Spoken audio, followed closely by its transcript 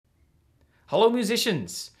Hello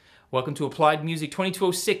musicians! Welcome to Applied Music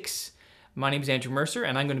 2206. My name is Andrew Mercer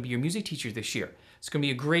and I'm going to be your music teacher this year. It's going to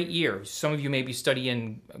be a great year. Some of you may be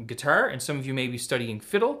studying guitar and some of you may be studying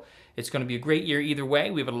fiddle. It's going to be a great year either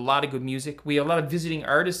way. We have a lot of good music. We have a lot of visiting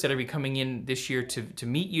artists that are coming in this year to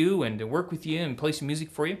meet you and to work with you and play some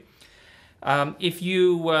music for you.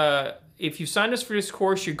 If you signed us for this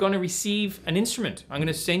course, you're going to receive an instrument. I'm going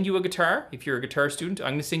to send you a guitar if you're a guitar student. I'm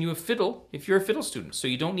going to send you a fiddle if you're a fiddle student. So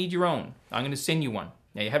you don't need your own. I'm going to send you one.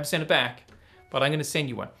 Now you have to send it back, but I'm going to send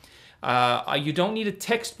you one. You don't need a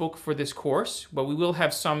textbook for this course, but we will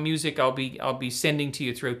have some music I'll be sending to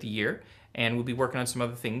you throughout the year, and we'll be working on some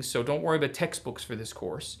other things. So don't worry about textbooks for this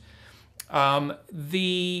course.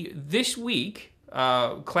 This week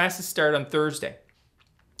classes start on Thursday.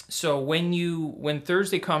 So when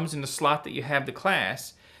Thursday comes in the slot that you have the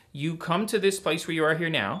class, you come to this place where you are here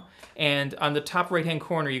now, and on the top right-hand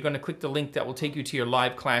corner, you're going to click the link that will take you to your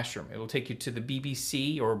live classroom. It will take you to the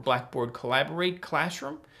BBC or Blackboard Collaborate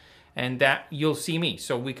classroom, and that you'll see me,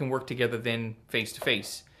 so we can work together then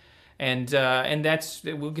face-to-face. And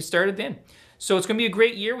we'll get started then. So it's going to be a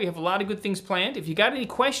great year. We have a lot of good things planned. If you got any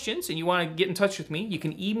questions and you want to get in touch with me, you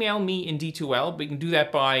can email me in D2L, but you can do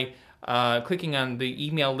that by clicking on the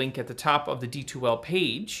email link at the top of the D2L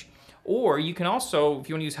page. Or you can also, if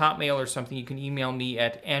you want to use Hotmail or something, you can email me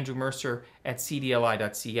at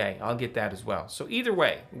andrewmercer@cdli.ca. I'll get that as well. So either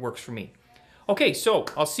way, it works for me. Okay, so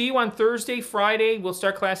I'll see you on Thursday, Friday. We'll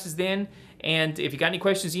start classes then. And if you got any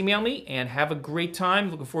questions, email me. And have a great time.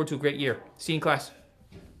 Looking forward to a great year. See you in class.